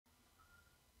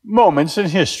Moments in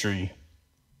History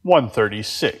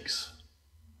 136.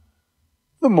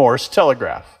 The Morse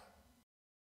Telegraph.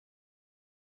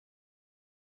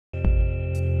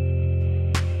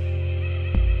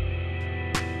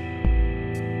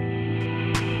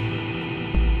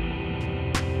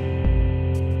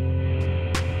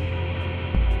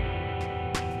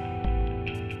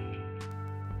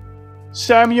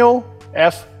 Samuel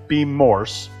F. B.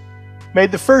 Morse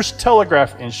made the first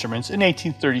telegraph instruments in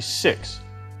 1836,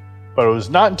 but it was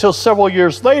not until several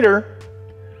years later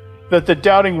that the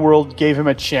doubting world gave him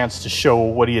a chance to show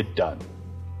what he had done.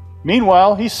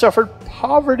 Meanwhile, he suffered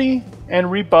poverty and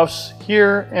rebuffs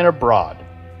here and abroad.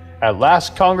 At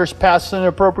last, Congress passed an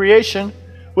appropriation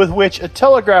with which a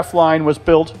telegraph line was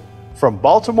built from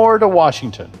Baltimore to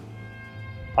Washington.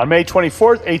 On May 24,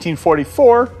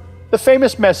 1844, the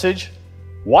famous message,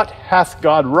 "What hath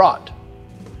God wrought?"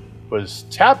 was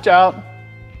tapped out,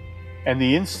 and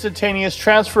the instantaneous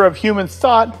transfer of human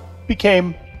thought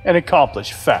became an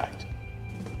accomplished fact.